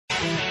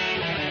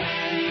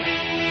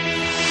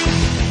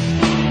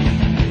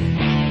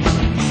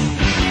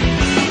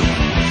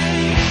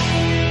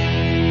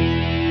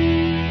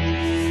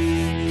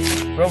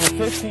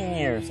15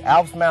 years,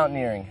 ALPS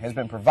Mountaineering has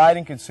been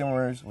providing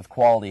consumers with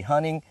quality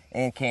hunting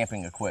and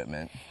camping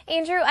equipment.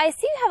 Andrew, I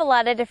see you have a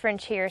lot of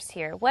different chairs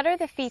here. What are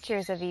the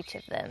features of each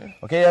of them?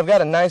 Okay, I've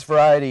got a nice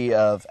variety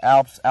of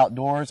ALPS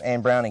OutdoorZ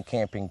and Browning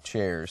camping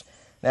chairs.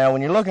 Now,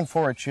 when you're looking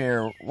for a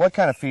chair, what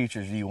kind of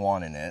features do you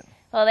want in it?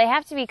 Well, they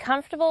have to be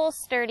comfortable,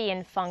 sturdy,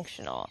 and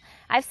functional.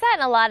 I've sat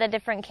in a lot of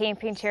different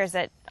camping chairs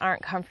that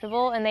aren't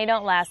comfortable, and they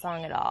don't last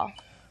long at all.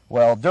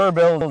 Well,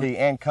 durability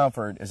and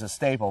comfort is a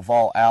staple of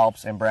all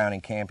ALPS and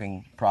Browning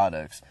camping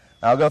products.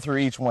 Now, I'll go through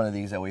each one of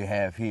these that we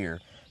have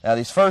here. Now,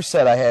 these first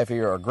set I have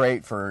here are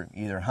great for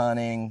either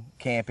hunting,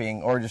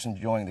 camping, or just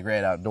enjoying the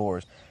great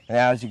outdoors. And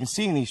now, as you can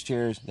see in these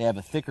chairs, they have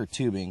a thicker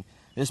tubing.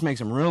 This makes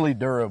them really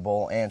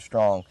durable and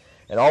strong.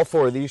 And all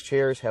four of these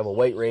chairs have a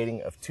weight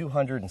rating of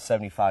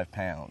 275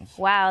 pounds.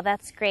 Wow,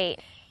 that's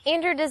great.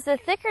 Andrew, does the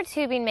thicker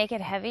tubing make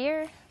it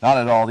heavier? Not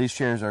at all. These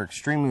chairs are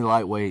extremely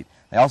lightweight.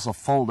 They also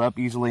fold up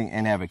easily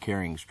and have a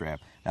carrying strap.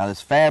 Now,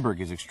 this fabric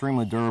is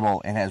extremely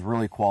durable and has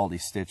really quality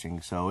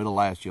stitching, so it'll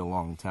last you a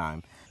long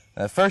time.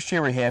 Now, the first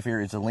chair we have here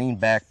is the Lean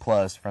Back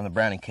Plus from the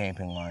Browning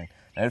camping line.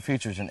 Now, it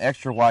features an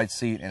extra wide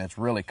seat and it's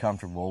really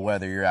comfortable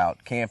whether you're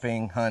out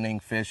camping,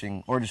 hunting,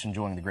 fishing, or just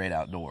enjoying the great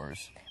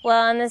outdoors.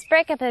 Well, and this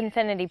breakup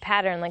infinity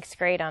pattern looks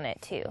great on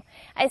it too.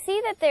 I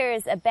see that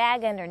there's a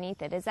bag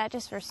underneath it. Is that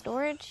just for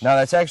storage? No,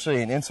 that's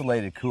actually an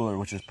insulated cooler,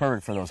 which is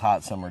perfect for those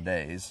hot summer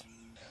days.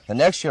 The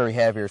next chair we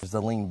have here is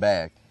the Lean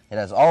Back. It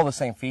has all the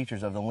same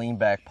features of the Lean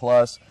Back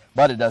Plus,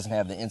 but it doesn't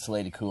have the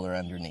insulated cooler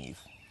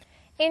underneath.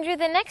 Andrew,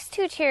 the next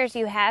two chairs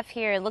you have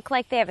here look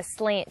like they have a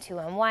slant to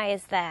them. Why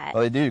is that?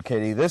 Well, they do,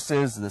 Katie. This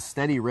is the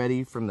Steady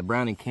Ready from the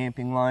Browning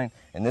camping line,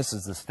 and this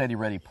is the Steady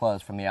Ready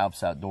Plus from the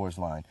ALPS OutdoorZ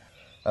line.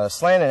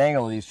 Slanted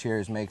angle of these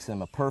chairs makes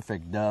them a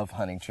perfect dove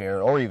hunting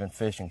chair or even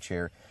fishing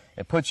chair.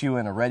 It puts you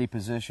in a ready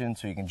position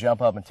so you can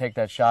jump up and take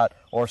that shot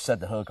or set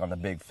the hook on the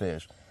big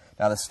fish.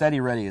 Now, the Steady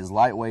Ready is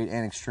lightweight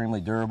and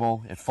extremely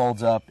durable. It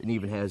folds up and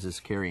even has this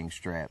carrying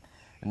strap.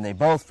 And they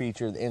both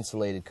feature the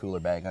insulated cooler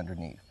bag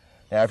underneath.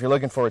 Now, if you're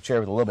looking for a chair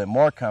with a little bit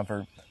more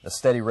comfort, the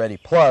Steady Ready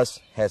Plus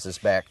has this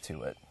back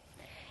to it.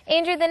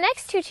 Andrew, the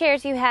next two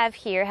chairs you have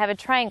here have a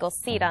triangle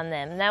seat on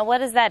them. Now,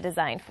 what is that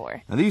designed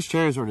for? Now, these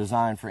chairs are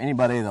designed for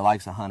anybody that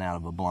likes to hunt out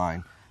of a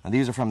blind. Now,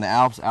 these are from the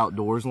ALPS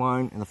OutdoorZ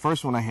line, and the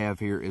first one I have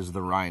here is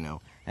the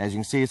Rhino. As you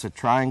can see, it's a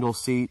triangle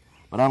seat,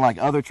 but unlike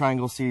other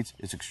triangle seats,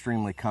 it's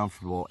extremely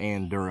comfortable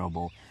and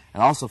durable. It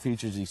also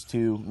features these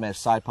two mesh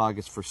side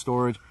pockets for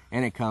storage,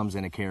 and it comes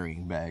in a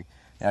carrying bag.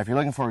 Now, if you're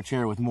looking for a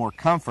chair with more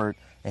comfort,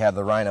 they have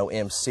the Rhino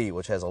MC,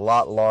 which has a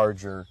lot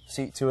larger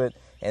seat to it,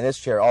 and this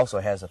chair also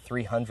has a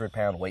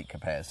 300-pound weight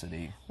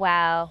capacity.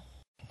 Wow.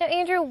 Now,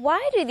 Andrew,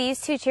 why do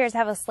these two chairs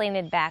have a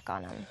slanted back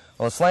on them?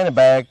 Well, a slanted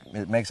back,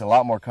 it makes it a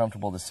lot more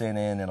comfortable to sit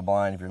in a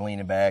blind if you're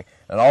leaning back.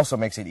 It also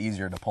makes it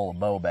easier to pull a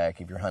bow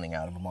back if you're hunting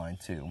out of a blind,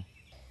 too.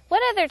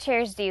 What other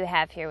chairs do you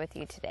have here with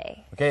you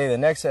today? Okay, the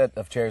next set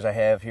of chairs I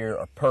have here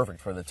are perfect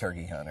for the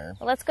turkey hunter.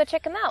 Well, let's go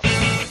check them out.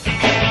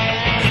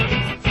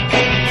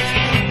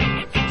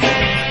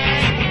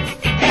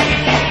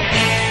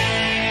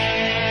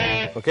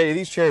 Okay,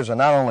 these chairs are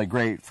not only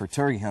great for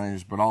turkey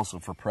hunters, but also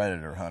for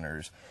predator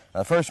hunters.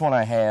 The first one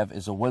I have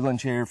is a woodland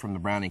chair from the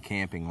Browning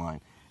camping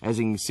line. As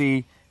you can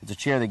see, it's a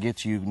chair that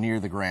gets you near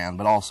the ground,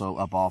 but also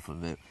up off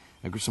of it.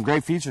 Some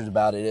great features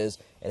about it is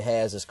it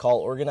has this call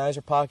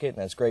organizer pocket, and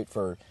that's great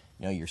for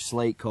your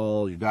slate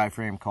call, your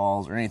diaphragm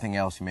calls, or anything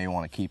else you may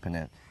want to keep in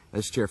it.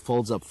 This chair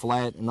folds up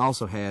flat and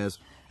also has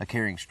a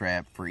carrying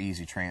strap for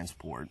easy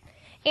transport.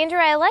 Andrew,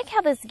 I like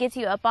how this gets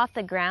you up off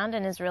the ground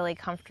and is really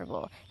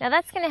comfortable. Now,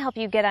 that's going to help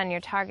you get on your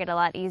target a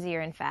lot easier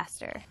and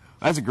faster.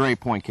 That's a great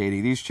point,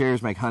 Katie. These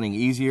chairs make hunting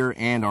easier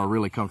and are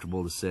really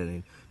comfortable to sit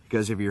in.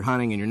 Because if you're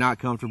hunting and you're not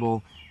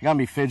comfortable, you're going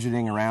to be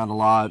fidgeting around a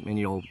lot and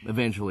you'll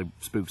eventually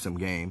spook some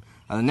game.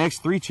 The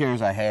next three chairs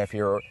I have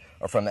here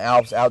are from the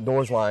ALPS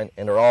OutdoorZ line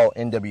and are all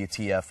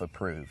NWTF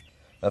approved.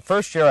 The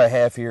first chair I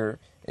have here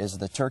is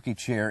the Turkey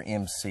Chair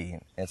MC.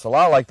 It's a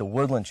lot like the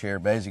woodland chair,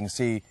 but as you can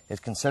see,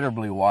 it's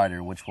considerably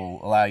wider, which will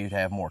allow you to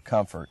have more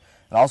comfort.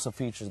 It also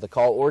features the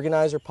call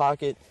organizer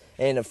pocket,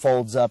 and it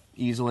folds up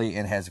easily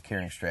and has a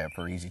carrying strap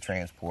for easy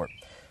transport.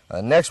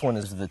 The next one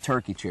is the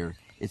Turkey Chair.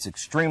 It's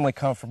extremely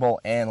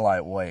comfortable and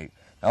lightweight.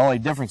 The only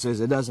difference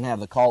is it doesn't have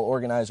the call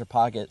organizer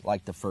pocket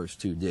like the first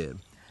two did.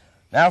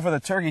 Now for the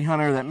turkey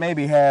hunter that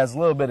maybe has a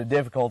little bit of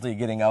difficulty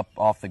getting up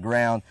off the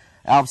ground,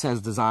 ALPS has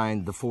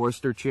designed the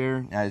Forester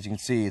chair. As you can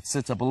see, it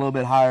sits up a little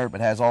bit higher,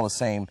 but has all the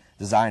same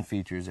design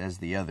features as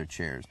the other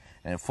chairs.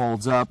 And it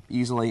folds up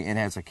easily and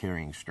has a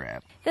carrying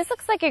strap. This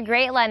looks like a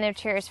great line of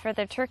chairs for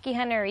the turkey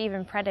hunter or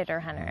even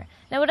predator hunter.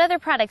 Now, what other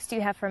products do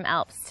you have from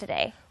ALPS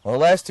today? Well, the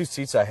last two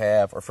seats I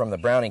have are from the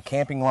Browning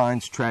Camping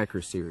Line's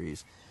Tracker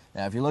series.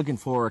 Now, if you're looking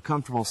for a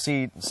comfortable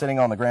seat sitting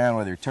on the ground,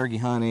 whether you're turkey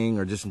hunting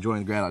or just enjoying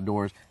the great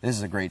outdoors, this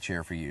is a great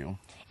chair for you.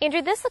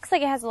 Andrew, this looks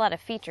like it has a lot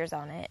of features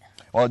on it.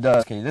 Well, it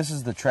does, Katie. This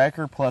is the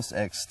Tracker Plus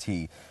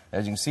XT.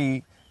 As you can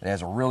see, it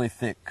has a really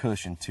thick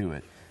cushion to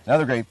it.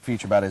 Another great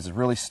feature about it is a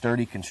really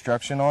sturdy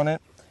construction on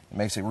it. It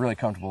makes it really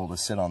comfortable to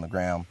sit on the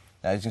ground.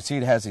 Now, as you can see,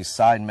 it has these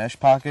side mesh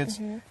pockets.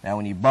 Now,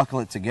 when you buckle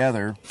it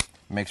together,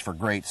 it makes for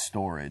great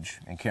storage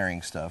and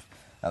carrying stuff.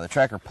 Now, the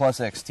Tracker Plus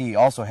XT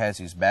also has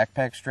these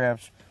backpack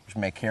straps, which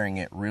make carrying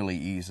it really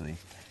easy.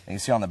 And you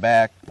see on the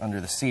back,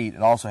 under the seat,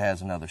 it also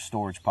has another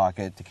storage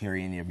pocket to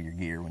carry any of your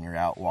gear when you're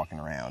out walking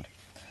around.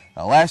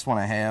 Now, the last one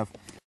I have,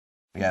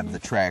 we have the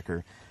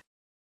Tracker.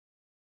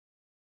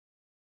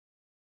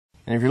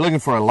 And if you're looking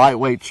for a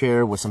lightweight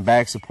chair with some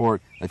back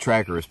support, the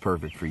Tracker is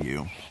perfect for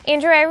you.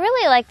 Andrew, I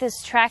really like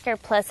this Tracker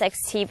Plus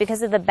XT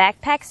because of the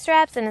backpack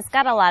straps, and it's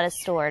got a lot of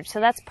storage,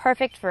 so that's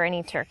perfect for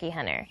any turkey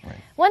hunter. Right.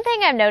 One thing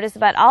I've noticed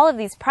about all of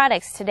these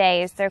products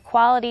today is their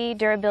quality,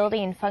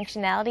 durability, and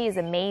functionality is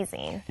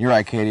amazing. You're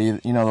right,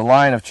 Katie. You know, the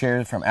line of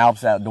chairs from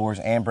ALPS Outdoors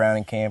and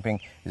Browning Camping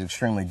is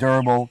extremely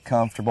durable,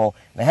 comfortable,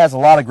 and it has a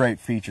lot of great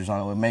features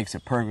on it that makes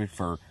it perfect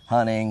for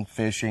hunting,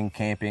 fishing,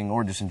 camping,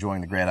 or just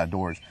enjoying the great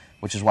outdoors,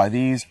 which is why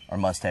these are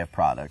must-have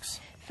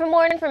products. For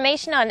more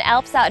information on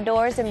ALPS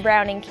Outdoors and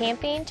Browning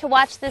Camping, to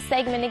watch this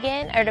segment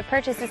again, or to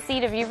purchase a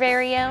seat of your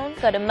very own,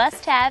 go to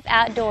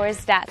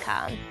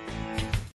musthaveoutdoors.com.